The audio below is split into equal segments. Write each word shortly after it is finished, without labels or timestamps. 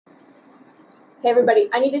Hey everybody,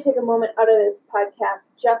 I need to take a moment out of this podcast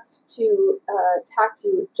just to talk to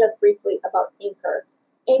you just briefly about Anchor.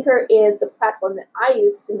 Anchor is the platform that I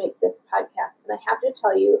use to make this podcast, and I have to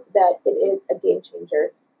tell you that it is a game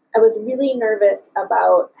changer. I was really nervous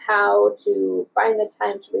about how to find the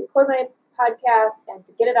time to record my podcast and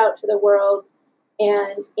to get it out to the world,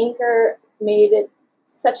 and Anchor made it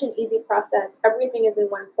such an easy process. Everything is in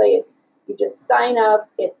one place. You just sign up,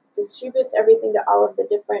 it distributes everything to all of the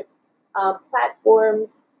different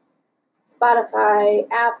platforms, Spotify,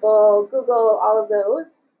 Apple, Google, all of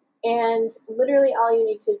those. And literally all you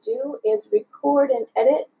need to do is record and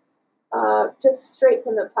edit just straight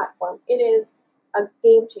from the platform. It is a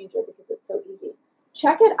game changer because it's so easy.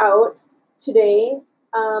 Check it out today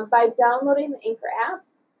by downloading the Anchor app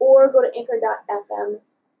or go to anchor.fm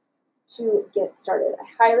to get started. I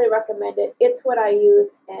highly recommend it. It's what I use,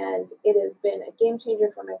 and it has been a game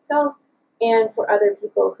changer for myself and for other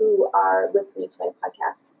people who are listening to my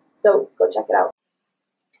podcast. So go check it out.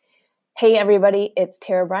 Hey everybody, it's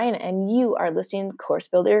Tara Bryan, and you are listening to Course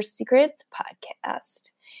Builder Secrets Podcast.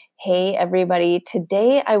 Hey everybody,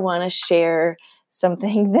 today I want to share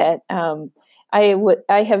something that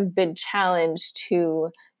I have been challenged to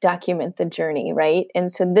document the journey, right?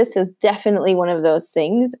 And so this is definitely one of those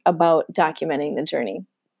things about documenting the journey.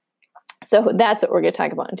 So that's what we're going to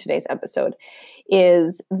talk about in today's episode,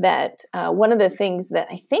 is that one of the things that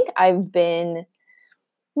I think I've been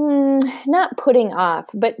not putting off,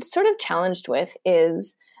 but sort of challenged with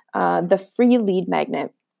is the free lead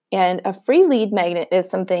magnet. And a free lead magnet is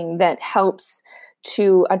something that helps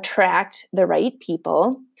to attract the right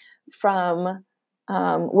people from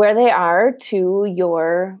where they are to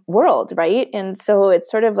your world, right? And so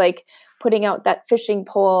it's sort of like putting out that fishing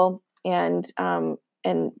pole and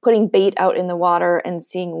putting bait out in the water and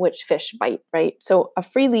seeing which fish bite, right? So a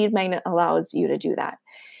free lead magnet allows you to do that.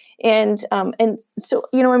 And so,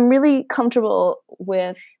 I'm really comfortable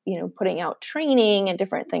with, putting out training and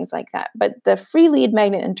different things like that. But the free lead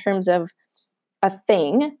magnet in terms of a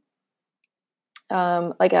thing,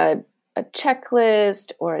 like a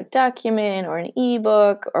checklist or a document or an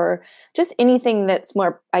ebook or just anything that's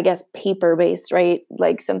more, I guess, paper-based, right?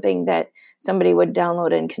 Like something that somebody would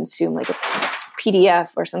download and consume, like a PDF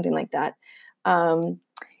or something like that.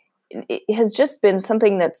 It has just been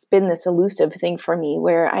something that's been this elusive thing for me,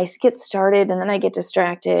 where I get started and then I get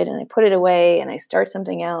distracted and I put it away and I start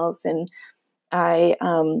something else, and I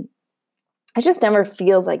just never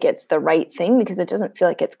feels like it's the right thing because it doesn't feel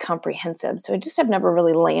like it's comprehensive. So I just have never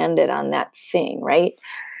really landed on that thing, right?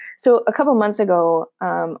 So a couple months ago,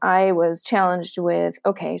 I was challenged with,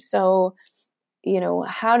 okay, so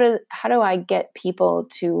how do I get people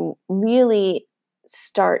to really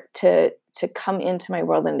start to come into my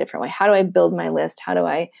world in a different way? How do I build my list? How do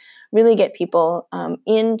I really get people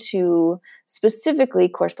into specifically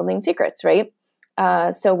course building secrets, right?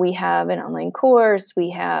 So we have an online course, we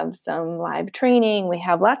have some live training, we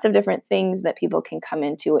have lots of different things that people can come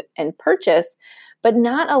into and purchase, but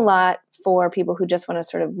not a lot for people who just want to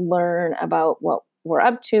sort of learn about what we're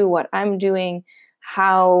up to, what I'm doing,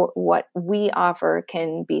 how what we offer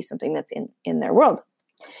can be something that's in their world.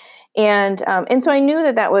 And so I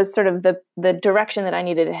knew that was sort of the direction that I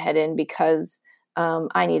needed to head in, because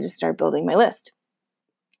I need to start building my list.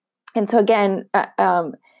 And so again,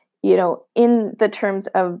 in the terms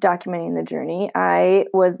of documenting the journey, I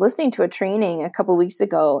was listening to a training a couple weeks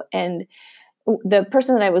ago, and the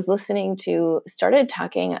person that I was listening to started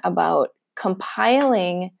talking about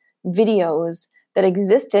compiling videos that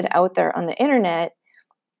existed out there on the internet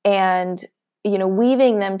and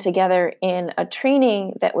weaving them together in a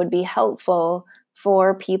training that would be helpful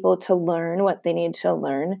for people to learn what they need to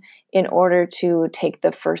learn in order to take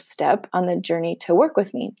the first step on the journey to work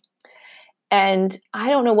with me. And I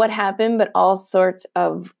don't know what happened, but all sorts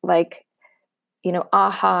of ahas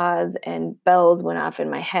and bells went off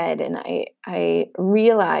in my head. And I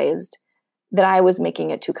realized that I was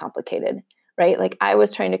making it too complicated, right? Like I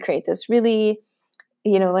was trying to create this really,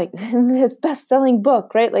 like this best-selling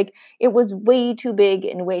book, right? Like it was way too big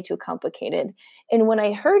and way too complicated. And when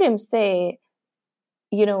I heard him say,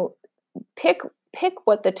 pick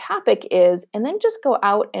what the topic is, and then just go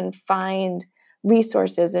out and find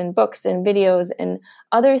resources and books and videos and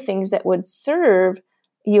other things that would serve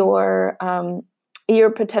your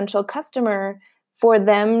potential customer, for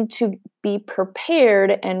them to be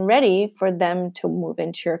prepared and ready for them to move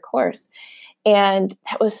into your course. And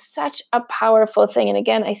that was such a powerful thing. And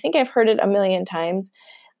again, I think I've heard it a million times,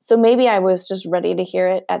 so maybe I was just ready to hear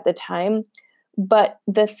it at the time. But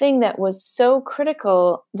the thing that was so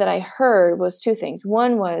critical that I heard was two things.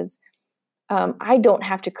 One was, I don't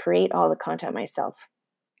have to create all the content myself.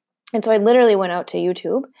 And so I literally went out to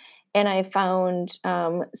YouTube and I found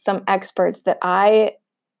some experts that I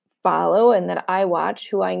follow and that I watch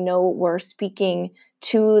who I know were speaking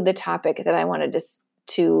to the topic that I wanted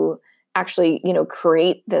to actually,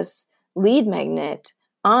 create this lead magnet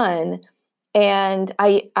on. And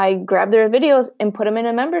I grabbed their videos and put them in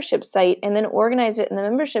a membership site and then organized it in the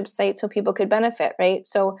membership site so people could benefit, right?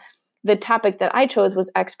 So the topic that I chose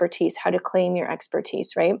was expertise, how to claim your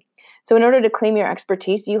expertise, right? So in order to claim your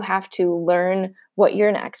expertise, you have to learn what you're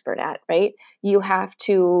an expert at, right? You have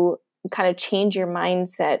to kind of change your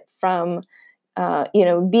mindset from,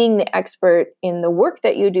 being the expert in the work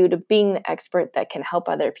that you do to being the expert that can help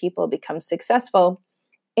other people become successful.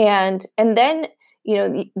 And then,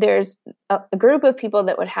 there's a group of people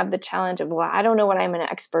that would have the challenge of, well, I don't know what I'm an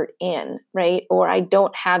expert in, right? Or I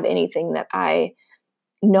don't have anything that I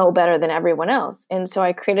know better than everyone else. And so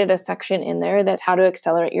I created a section in there that's how to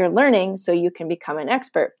accelerate your learning so you can become an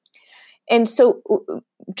expert. And so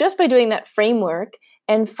just by doing that framework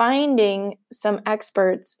and finding some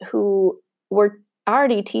experts who were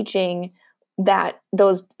already teaching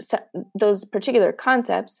those particular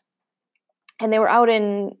concepts, and they were out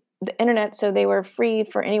in the internet, so they were free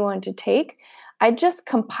for anyone to take, I just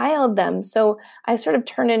compiled them. So I sort of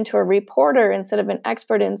turned into a reporter instead of an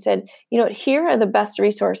expert and said, here are the best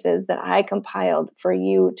resources that I compiled for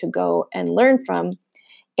you to go and learn from.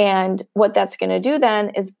 And what that's going to do then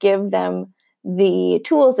is give them the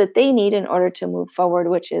tools that they need in order to move forward,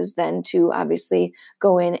 which is then to obviously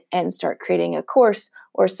go in and start creating a course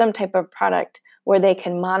or some type of product where they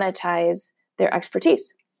can monetize their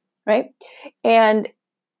expertise, right? And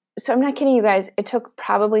so I'm not kidding you guys, it took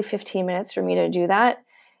probably 15 minutes for me to do that.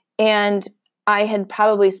 And I had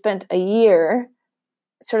probably spent a year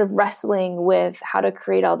sort of wrestling with how to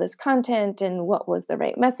create all this content and what was the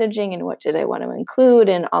right messaging and what did I want to include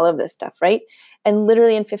and all of this stuff, right? And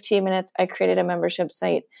literally in 15 minutes, I created a membership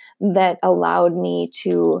site that allowed me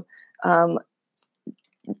to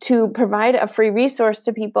provide a free resource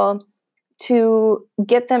to people to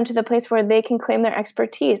get them to the place where they can claim their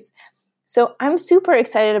expertise. So I'm super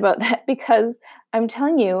excited about that because I'm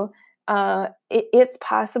telling you, it's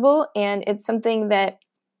possible, and it's something that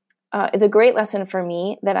is a great lesson for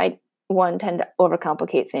me that I, one, tend to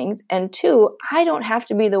overcomplicate things, and two, I don't have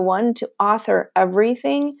to be the one to author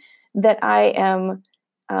everything that I am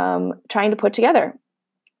trying to put together.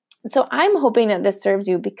 So I'm hoping that this serves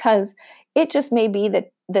you because it just may be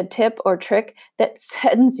the tip or trick that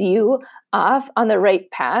sends you off on the right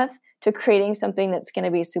path to creating something that's going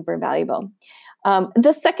to be super valuable.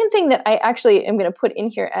 The second thing that I actually am going to put in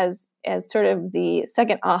here as sort of the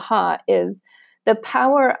second aha is the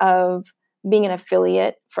power of being an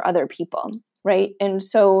affiliate for other people, right? And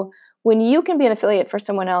so when you can be an affiliate for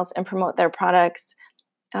someone else and promote their products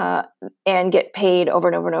and get paid over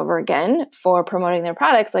and over and over again for promoting their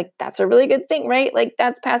products, like that's a really good thing, right? Like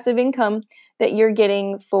that's passive income that you're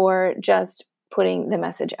getting for just putting the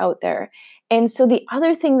message out there. And so the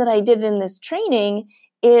other thing that I did in this training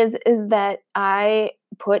is that I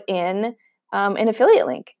put in an affiliate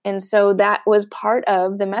link. And so that was part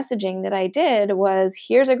of the messaging that I did was,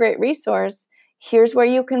 here's a great resource. Here's where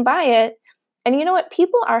you can buy it. And you know what?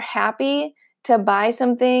 People are happy to buy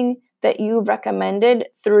something that you've recommended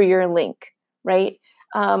through your link, right?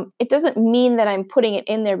 It doesn't mean that I'm putting it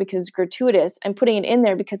in there because it's gratuitous. I'm putting it in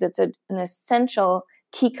there because it's an essential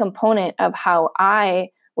key component of how I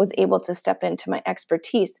was able to step into my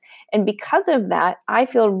expertise. And because of that, I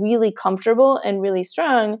feel really comfortable and really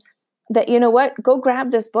strong that, you know what, go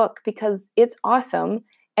grab this book because it's awesome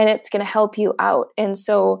and it's going to help you out. And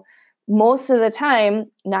so most of the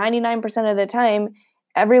time, 99% of the time,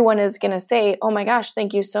 everyone is going to say, oh my gosh,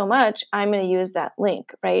 thank you so much. I'm going to use that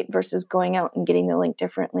link, right? Versus going out and getting the link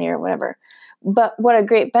differently or whatever. But what a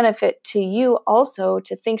great benefit to you also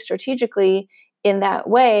to think strategically in that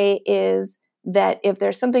way is that if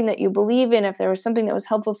there's something that you believe in, if there was something that was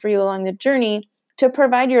helpful for you along the journey, to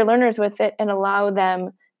provide your learners with it and allow them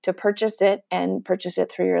to purchase it and purchase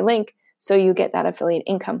it through your link so you get that affiliate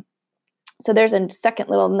income. So there's a second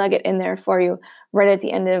little nugget in there for you right at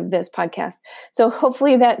the end of this podcast. So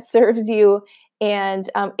hopefully that serves you. And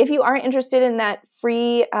if you are interested in that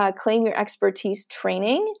free Claim Your Expertise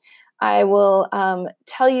training, I will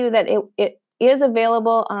tell you that it is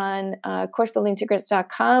available on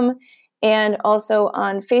coursebuildingsecrets.com and also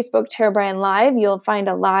on Facebook, Tara Bryan Live. You'll find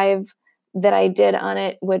a live that I did on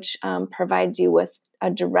it, which provides you with a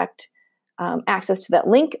direct access to that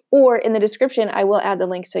link, or in the description, I will add the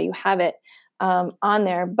link so you have it on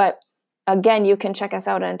there. But again, you can check us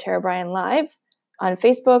out on Tara Bryan Live on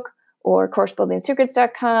Facebook or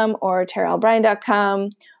coursebuildingsecrets.com or TaraLBryan.com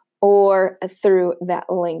or through that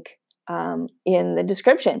link in the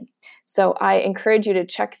description. So I encourage you to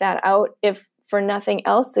check that out, if for nothing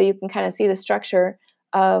else, so you can kind of see the structure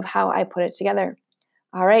of how I put it together.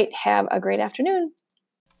 All right, have a great afternoon.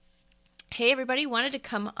 Hey everybody, wanted to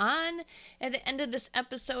come on at the end of this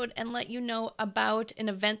episode and let you know about an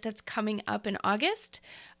event that's coming up in August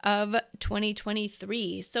of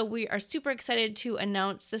 2023. So we are super excited to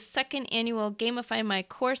announce the second annual Gamify My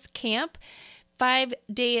Course Camp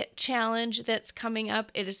 5-day challenge that's coming up.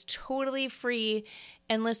 It is totally free.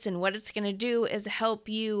 And listen, what it's going to do is help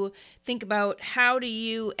you think about how do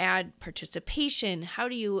you add participation? How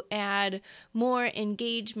do you add more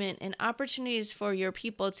engagement and opportunities for your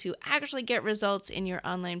people to actually get results in your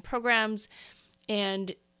online programs?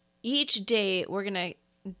 And each day we're going to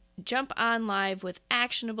jump on live with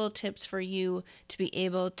actionable tips for you to be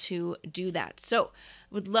able to do that. So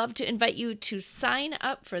would love to invite you to sign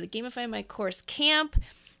up for the Gamify My Course Camp,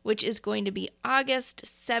 which is going to be August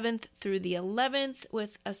 7th through the 11th,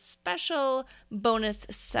 with a special bonus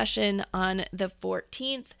session on the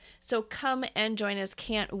 14th. So come and join us.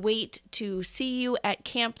 Can't wait to see you at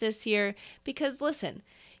camp this year, because listen,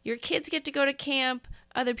 your kids get to go to camp,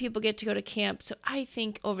 other people get to go to camp. So I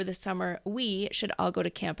think over the summer, we should all go to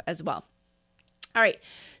camp as well. All right,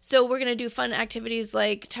 so we're going to do fun activities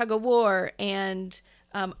like tug of war and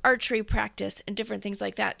archery practice and different things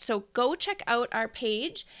like that. So go check out our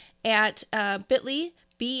page at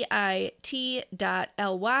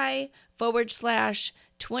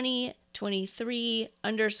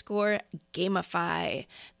bit.ly/2023_gamify.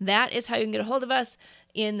 That is how you can get a hold of us.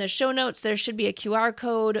 In the show notes, there should be a QR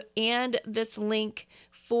code and this link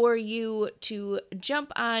for you to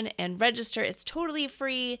jump on and register. It's totally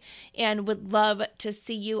free, and would love to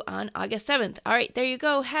see you on August 7th. All right, there you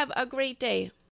go. Have a great day.